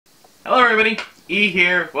Hello everybody, E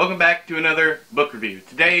here. Welcome back to another book review.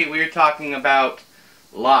 Today we are talking about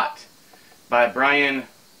Lot by Bryan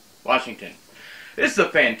Washington. This is a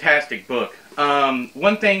fantastic book.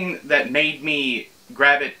 One thing that made me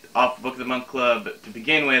grab it off the Book of the Month Club to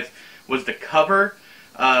begin with was the cover.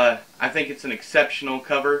 I think it's an exceptional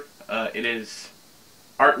cover. It is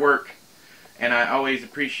artwork, and I always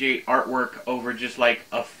appreciate artwork over just like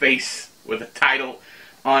a face with a title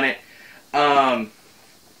on it.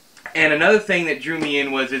 And another thing that drew me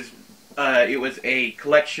in was it was a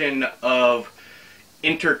collection of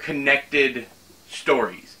interconnected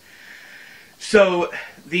stories. So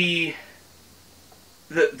the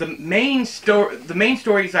main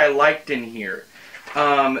stories I liked in here,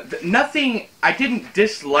 nothing, I didn't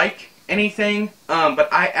dislike anything, but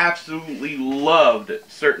I absolutely loved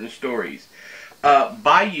certain stories.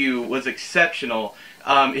 Bayou was exceptional.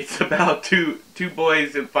 It's about two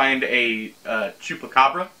boys that find a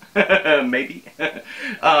chupacabra. Maybe.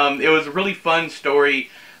 It was a really fun story,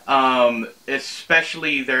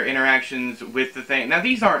 especially their interactions with the thing. Now,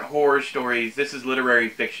 these aren't horror stories. This is literary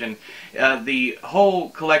fiction. The whole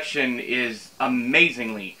collection is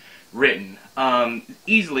amazingly written.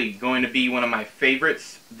 Easily going to be one of my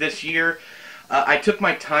favorites this year. I took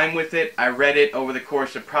my time with it. I read it over the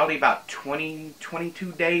course of probably about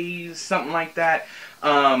 22 days, something like that.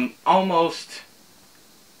 Almost...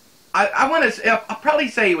 I'll probably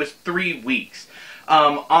say it was 3 weeks,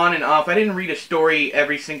 on and off. I didn't read a story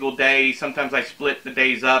every single day. Sometimes I split the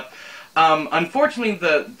days up. Unfortunately,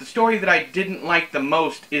 the story that I didn't like the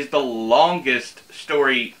most is the longest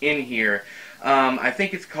story in here. I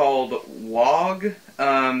think it's called WAUGH.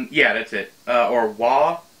 Yeah, that's it. Or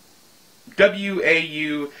WAUGH.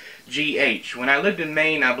 W-A-U-G-H. When I lived in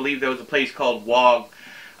Maine, I believe there was a place called WAUGH,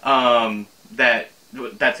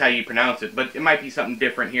 that's how you pronounce it, but it might be something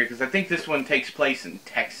different here, because I think this one takes place in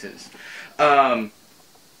Texas. Or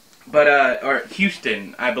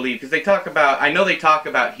Houston, I believe, because they talk about, I know they talk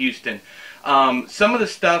about Houston. Some of the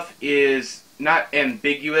stuff is not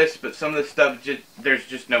ambiguous, but some of the stuff, there's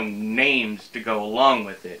just no names to go along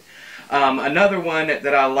with it. Another one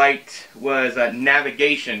that I liked was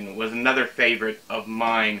Navigation, was another favorite of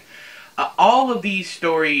mine. All of these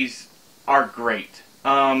stories are great.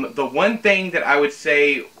 The one thing that I would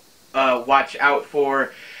say watch out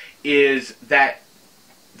for is that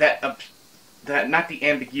not the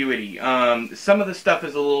ambiguity. Some of the stuff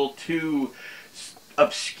is a little too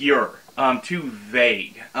obscure, too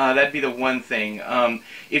vague. That'd be the one thing.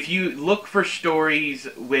 If you look for stories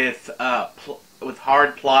with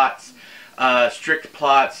hard plots,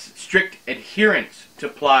 strict adherence to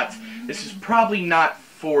plots, this is probably not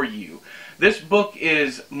for you. This book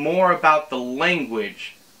is more about the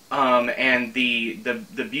language and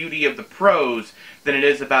the beauty of the prose than it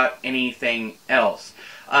is about anything else.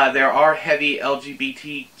 There are heavy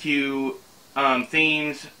LGBTQ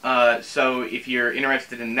themes, so if you're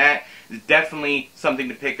interested in that, it's definitely something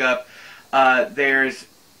to pick up. There's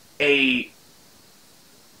a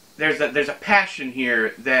passion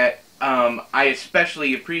here that I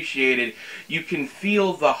especially appreciated. You can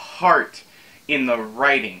feel the heart in the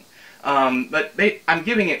writing. But I'm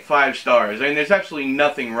giving it 5 stars. I mean, there's absolutely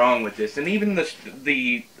nothing wrong with this. And even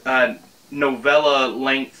the novella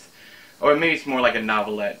length, or maybe it's more like a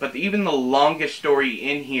novelette, but even the longest story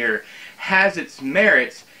in here has its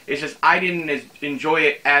merits. It's just I didn't enjoy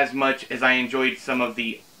it as much as I enjoyed some of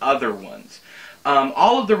the other ones.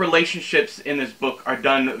 All of the relationships in this book are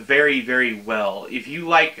done very, very well. If you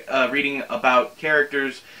like reading about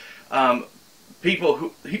characters,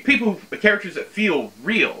 characters that feel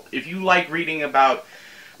real. If you like reading about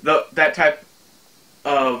that type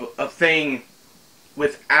of thing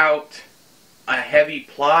without a heavy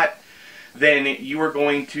plot, then you are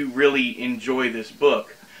going to really enjoy this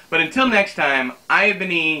book. But until next time, I have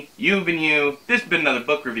been E, you've been you, this has been another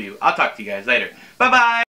book review. I'll talk to you guys later. Bye-bye!